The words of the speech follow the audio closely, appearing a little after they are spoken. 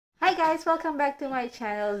Hi guys! Welcome back to my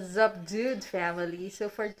channel, Zubdude Family. So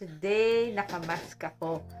for today, nakamask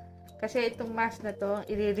ako. Kasi itong mask na to,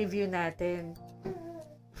 i-review natin.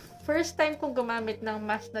 First time kong gumamit ng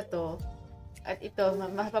mask na to. At ito,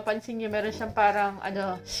 mapapansin nyo, meron siyang parang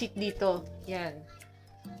sheet dito. Yan.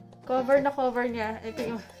 Cover na cover niya.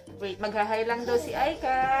 Ito yung, wait, maghahay lang daw si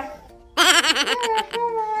Aika.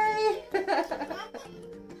 Hi!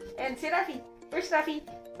 And si Rafi. Where's Rafi?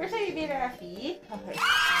 Where's my baby Rafi? Okay.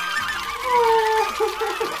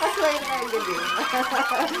 Nakasway na ang galing.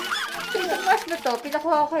 So, itong mask na to,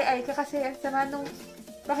 pinakuha ko kay Aika kasi ang sama nung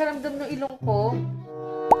pakiramdam ng ilong ko.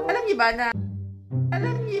 Alam niyo ba na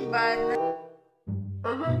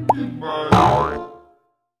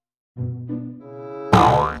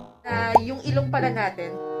yung ilong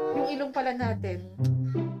pala natin,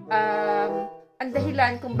 ang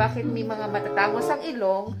dahilan kung bakit may mga matatangos ang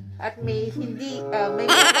ilong at may may mga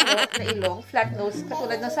na ilong, flat nose,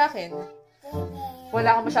 katulad ng sa akin.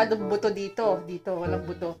 Wala akong masyadong buto dito. Dito, walang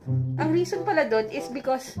buto. Ang reason pala doon is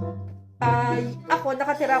because ako,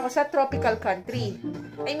 nakatira ako sa tropical country.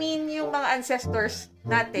 I mean, yung mga ancestors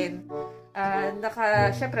natin,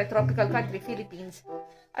 syempre, tropical country, Philippines.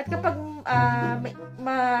 At kapag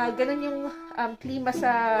ganun yung klima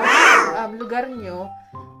sa lugar nyo,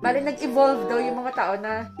 bali nag-evolve daw yung mga tao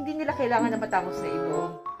na hindi nila kailangan na matangos na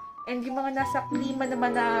ilong. And yung mga nasa klima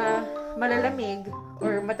naman na malalamig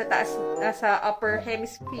or matataas nasa upper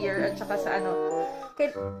hemisphere at saka sa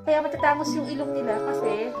kaya matatangos yung ilong nila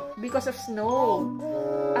kasi because of snow.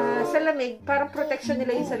 Sa lamig, parang protection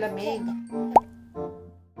nila yung sa lamig.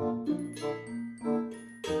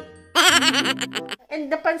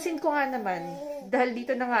 And napansin ko nga naman, dahil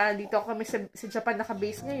dito kami sa Japan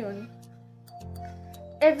naka-base ngayon,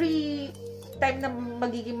 every time na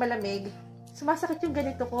magiging malamig, sumasakit yung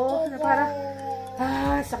ganito ko, na parang,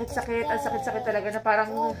 sakit-sakit, ang sakit-sakit talaga, na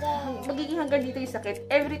parang magiging hanggang dito yung sakit,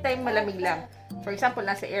 every time malamig lang. For example,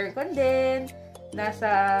 nasa aircon din, nasa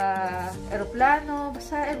aeroplano,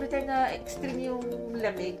 basta every time na extreme yung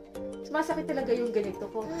lamig, sumasakit talaga yung ganito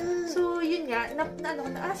ko. So, yun nga,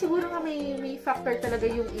 siguro nga may factor talaga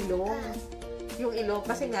yung ilong. Yung ilong,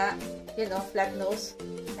 kasi nga, flat nose.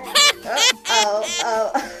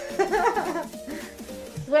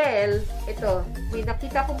 Well, ito, may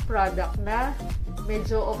nakita kong product na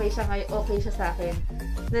medyo okay siya sa akin.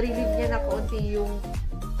 Na-relieve niya na kaunti yung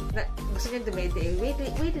gusto niya dumede. Wait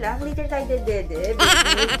lang, later tayo dede.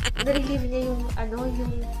 Na-relieve niya yung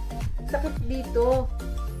sakit dito.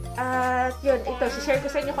 At yun, ito, share ko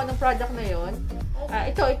sa inyo kung anong product na yun.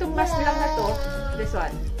 Itong mask lang na to, this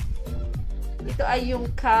one. Ito ay yung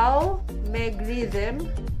Kao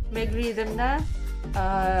Gentle na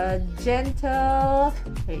gentle.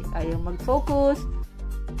 Okay, ayaw mag-focus.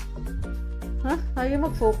 Ayaw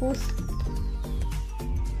mag-focus.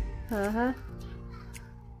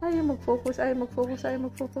 Ayaw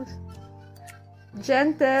mag-focus.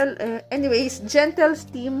 Gentle, anyways, Gentle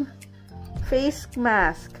Steam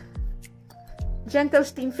FaceMask. Gentle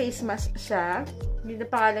Steam FaceMask siya. Yun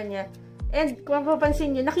ang pangalan niya. And kung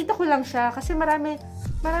mapapansin nyo, nakita ko lang siya kasi marami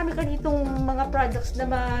ka ditong mga products na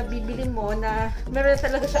mabibili mo na meron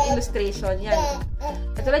talaga siyang illustration. Yan.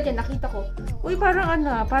 Katulad yan, nakita ko. Uy,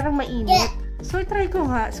 parang mainit. So, i-try ko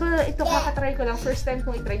nga. So, ito kakatry ko lang. First time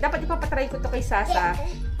kong i-try. Dapat ipapatry ko to kay Sasa.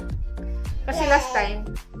 Kasi last time,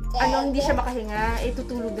 hindi siya makahinga.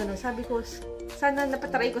 Tutulog na. Sabi ko, sana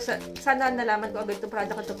nalaman ko agad itong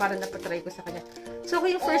product ito para napatry ko sa kanya. So, ako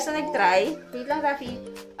yung first na nag-try. Wait lang, Rafi.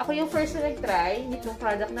 Ako yung first na nag-try nitong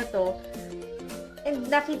product na to. And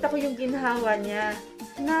nakita ko yung ginhawa niya.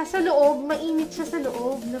 Na sa loob, mainit siya sa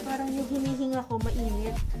loob. Na parang yung hinihinga ko,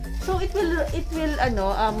 mainit. So, it will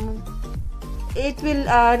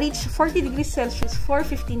reach 40 degrees Celsius for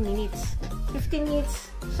 15 minutes. 15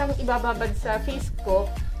 minutes siyang ibababad sa face ko.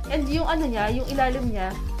 And yung yung ilalim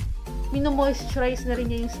niya, mino-moisturize na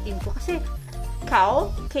rin niya yung skin ko. Kasi,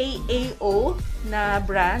 Kao, K-A-O na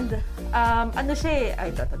brand, siya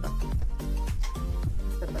ito.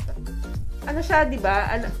 Siya,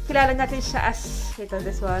 diba? Kilala natin siya as,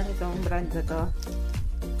 this one, itong brand na to.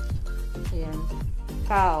 Ayan.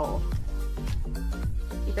 Kao.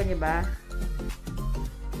 Kita niyo ba?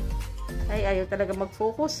 Ay, ayaw talaga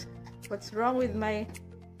mag-focus. What's wrong with my...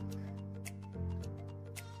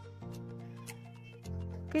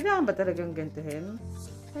 Kailangan ba talagang gantuhin?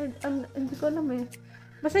 Hindi ko alam eh.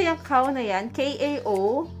 Basta yung Kao na yan,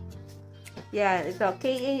 K-A-O. Yan, ito,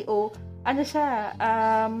 K-A-O. Siya,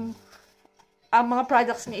 ang mga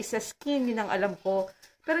products niya is sa skin, yun ang alam ko.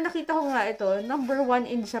 Pero nakita ko nga ito, number 1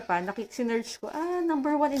 in Japan. Sinearch ko,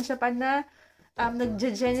 number 1 in Japan na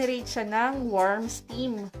nag-generate siya ng warm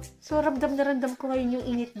steam. So, ramdam na ramdam ko ngayon yung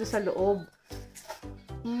init do sa loob.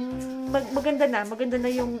 Maganda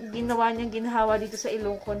na yung ginhawa dito sa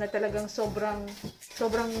ilong ko na talagang sobrang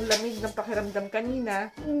lamig ng pakiramdam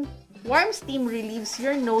kanina. Warm steam relieves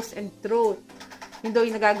your nose and throat. Yun daw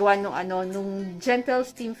yung nagagawa nung Gentle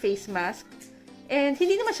Steam FaceMask. And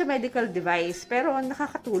hindi naman siya medical device, pero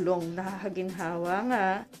nakakatulong, nakakaginhawa nga.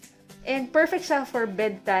 And perfect siya for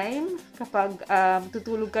bedtime kapag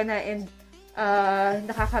tutulog ka na and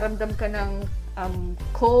nakakaramdam ka ng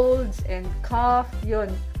colds and cough,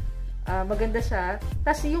 yun. Maganda siya.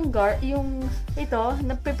 Tapos yung ito,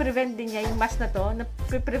 napiprevent din niya, yung mask na to,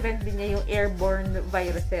 napiprevent din niya yung airborne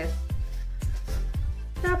viruses.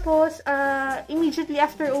 Tapos, immediately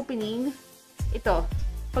after opening, ito,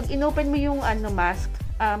 pag inopen mo yung mask,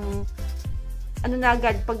 na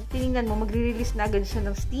agad, pag tinignan mo, magre-release na agad siya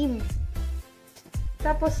ng steam.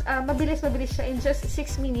 Tapos, mabilis siya. In just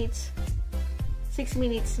 6 minutes,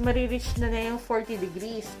 marireach na yung 40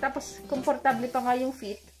 degrees. Tapos, komportable pa nga yung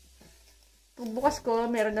feet. Bukas ko,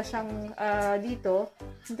 meron na siyang dito.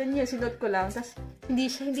 And then yun, sinuot ko lang. Tapos, hindi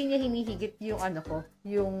niya hinihigit yung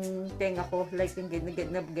yung tenga ko. Like, yung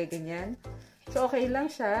ganyan. So, okay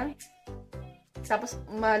lang siya. Tapos,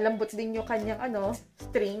 malambot din yung kanyang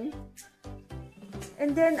string.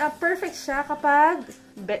 And then, perfect siya kapag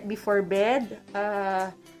before bed,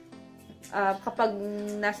 kapag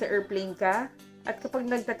nasa airplane ka, at kapag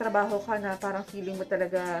nagtatrabaho ka na parang feeling mo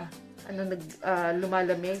talaga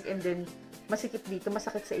lumalamig and then masikip dito,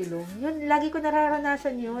 masakit sa ilong. Yun, lagi ko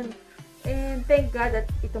nararanasan yun. And thank God at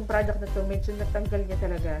itong product na to, medyo natanggal niya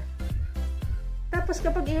talaga. Tapos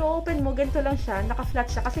kapag i-open mo, ganito lang siya,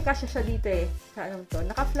 naka-flat siya, kasi kasya siya dito sa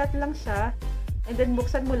naka-flat lang siya. And then,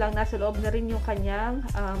 buksan mo lang, nasa loob na rin yung kanyang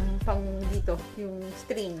pang dito, yung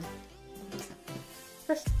string.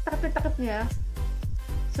 Tapos, takip-takip niya.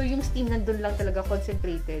 So, yung steam nandun lang talaga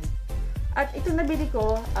concentrated. At ito nabili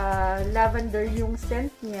ko, lavender yung scent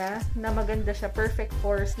niya, na maganda siya, perfect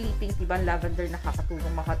for sleeping. Diba, lavender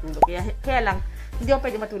nakakatulong makatulog. Kaya lang, hindi ako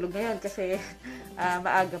pwede matulog ngayon kasi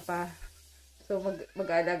maaga pa. So,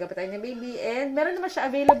 mag-aalaga pa tayo ng baby. And meron naman siya,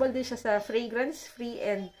 available din siya sa fragrance-free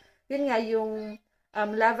and yun nga, yung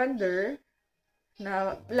lavender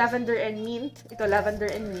and mint. Ito, lavender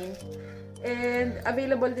and mint. And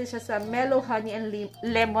available din siya sa mellow honey and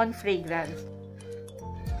lemon fragrance.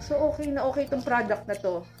 So, okay na okay itong product na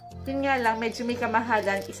to. Yun nga lang, medyo may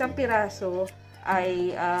kamahalan. Isang piraso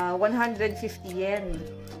ay 150 yen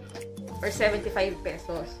or 75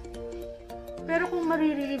 pesos. Pero kung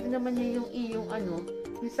marirelieve naman niya yung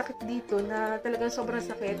yung sakit dito na talagang sobrang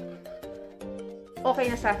sakit,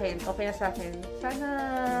 okay na sa akin. Sana,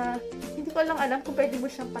 hindi ko lang alam kung pwede mo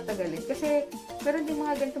siyang patagalin. Kasi, meron din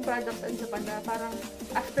mga ganitong products sa Japan na parang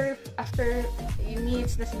after yung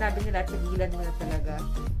minutes na sinabi nila, tigilan mo na talaga.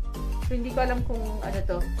 So, hindi ko alam kung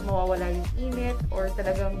mawawala yung init or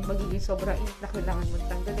talagang magiging sobrang init na kailangan mo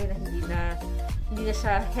tanggalin na hindi na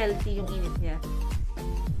siya healthy yung init niya.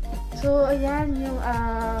 So, ayan yung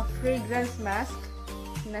fragrance mask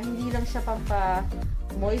na hindi lang siya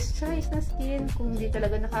moisturize na skin, kung hindi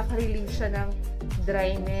talaga nakaka-relieve siya ng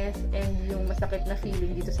dryness and yung masakit na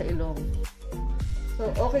feeling dito sa ilong.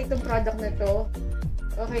 So, okay itong product na to.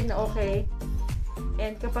 Okay na okay.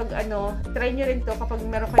 And kapag try nyo rin to kapag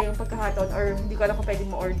meron kayong pagkakataon or hindi ko alam kung pwede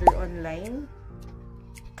mo order online.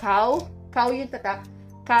 Kao yung tatak.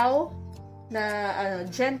 Kao na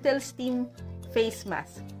Gentle Steam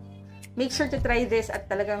FaceMask. Make sure to try this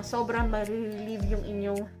at talagang sobrang ma-relieve yung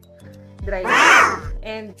inyong dryness.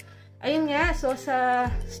 And, ayun nga, so sa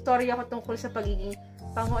story ako tungkol sa pagiging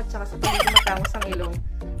pango at saka sa pagiging matangos ng ilong,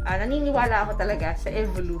 naniniwala ako talaga sa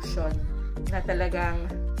evolution na talagang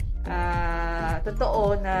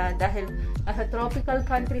totoo na dahil sa tropical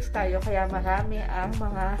countries tayo, kaya marami ang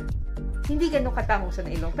mga hindi ganun katangusan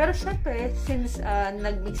ng ilong. Pero syempre, since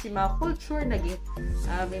nag-mix yung mga culture, naging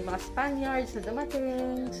may mga Spaniards na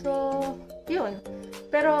dumating. So, yun.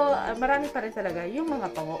 Pero marami pa rin talaga yung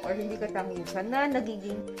mga pango or hindi katangusan na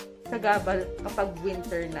nagiging sagabal kapag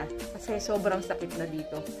winter na. Kasi sobrang sakit na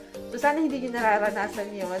dito. So, sana hindi nyo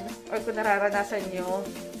nararanasan yun. Or kung nararanasan nyo,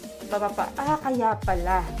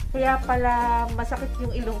 kaya pala masakit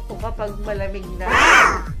yung ilong ko kapag malamig na.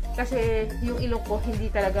 Kasi yung ilong ko hindi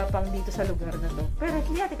talaga pang dito sa lugar na to. Pero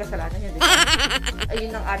hindi natin kasalanan yun.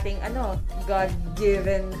 Ayun ang ating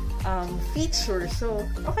God-given feature. So,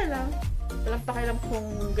 okay lang. Walang pakialam kung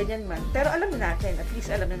ganyan man. Pero alam na natin. At least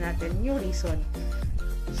alam na natin yung reason.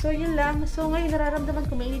 So, yun lang. So, ngayon nararamdaman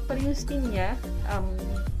ko mainit pa rin yung steam niya.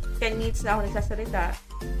 10 minutes na ako nagsasalita.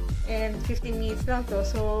 And 15 minutes lang to.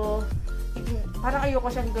 So, parang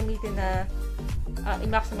ayoko siyang gamitin na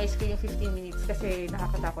i-maximize ko yung 15 minutes kasi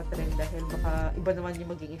nakakatakot rin dahil baka iba naman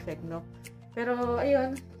yung maging effect, no? Pero,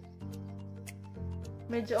 ayun.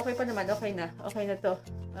 Medyo okay pa naman. Okay na. Okay na to.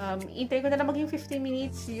 Intay ko na lang maging 15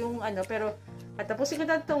 minutes yung pero tapusin ko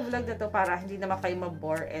na itong vlog na to para hindi naman kayo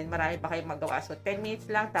mabore and marami pa kayong magawa. So, 10 minutes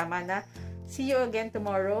lang. Tama na. See you again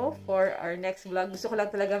tomorrow for our next vlog. Gusto ko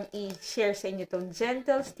lang talagang i-share sa inyo itong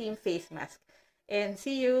Gentle Steam FaceMask. And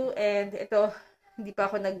see you. And ito, hindi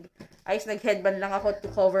pa ako nag-headband lang ako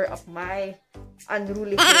to cover up my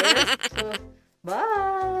unruly hair. So,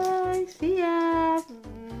 bye! See ya!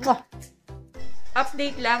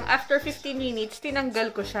 Update lang, after 15 minutes,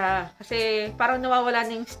 tinanggal ko siya. Kasi parang nawawala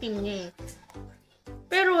na yung steam niya eh.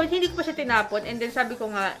 Pero hindi ko pa siya tinapon. And then sabi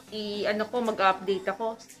ko nga, mag-update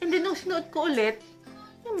ako. And then nung sinuot ko ulit,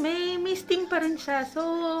 may steam pa rin siya. So,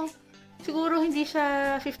 siguro hindi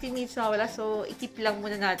siya 15 minutes nawawala. So, i-keep lang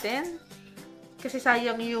muna natin. Kasi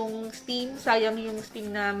sayang yung steam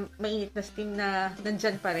na mainit na steam na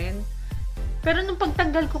nandyan pa rin. Pero nung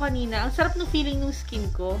pagtanggal ko kanina, ang sarap ng feeling ng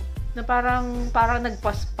skin ko. Na parang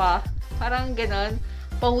nagpaspa. Parang ganon.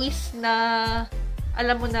 Pawis na,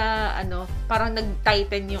 alam mo na, parang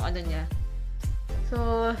nag-tighten yung niya.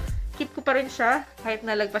 So, keep ko pa rin siya. Kahit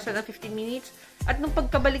nalagpasan ng 15 minutes. At nung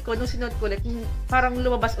pagkabalik ko, nung sinuot ko ulit, parang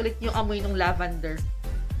lumabas ulit yung amoy ng lavender.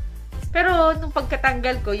 Pero, nung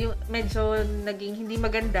pagkatanggal ko, yung medyo naging hindi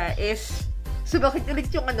maganda is, sumakit ulit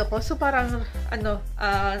yung ko. So, parang,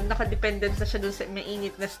 nakadependent na siya dun sa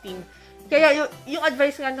mainit na steam. Kaya yung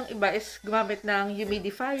advice nga ng iba is gumamit ng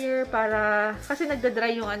humidifier para kasi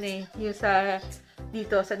nagda-dry yung yung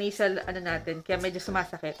dito sa nasal natin kaya medyo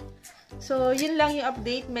sumasakit. So yun lang yung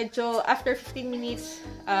update, medyo after 15 minutes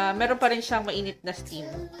meron pa rin siyang mainit na steam.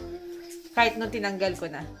 Kahit nung tinanggal ko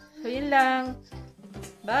na. So yun lang.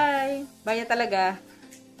 Bye. Bye na talaga.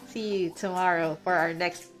 See you tomorrow for our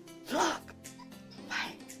next vlog.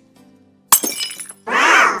 Bye.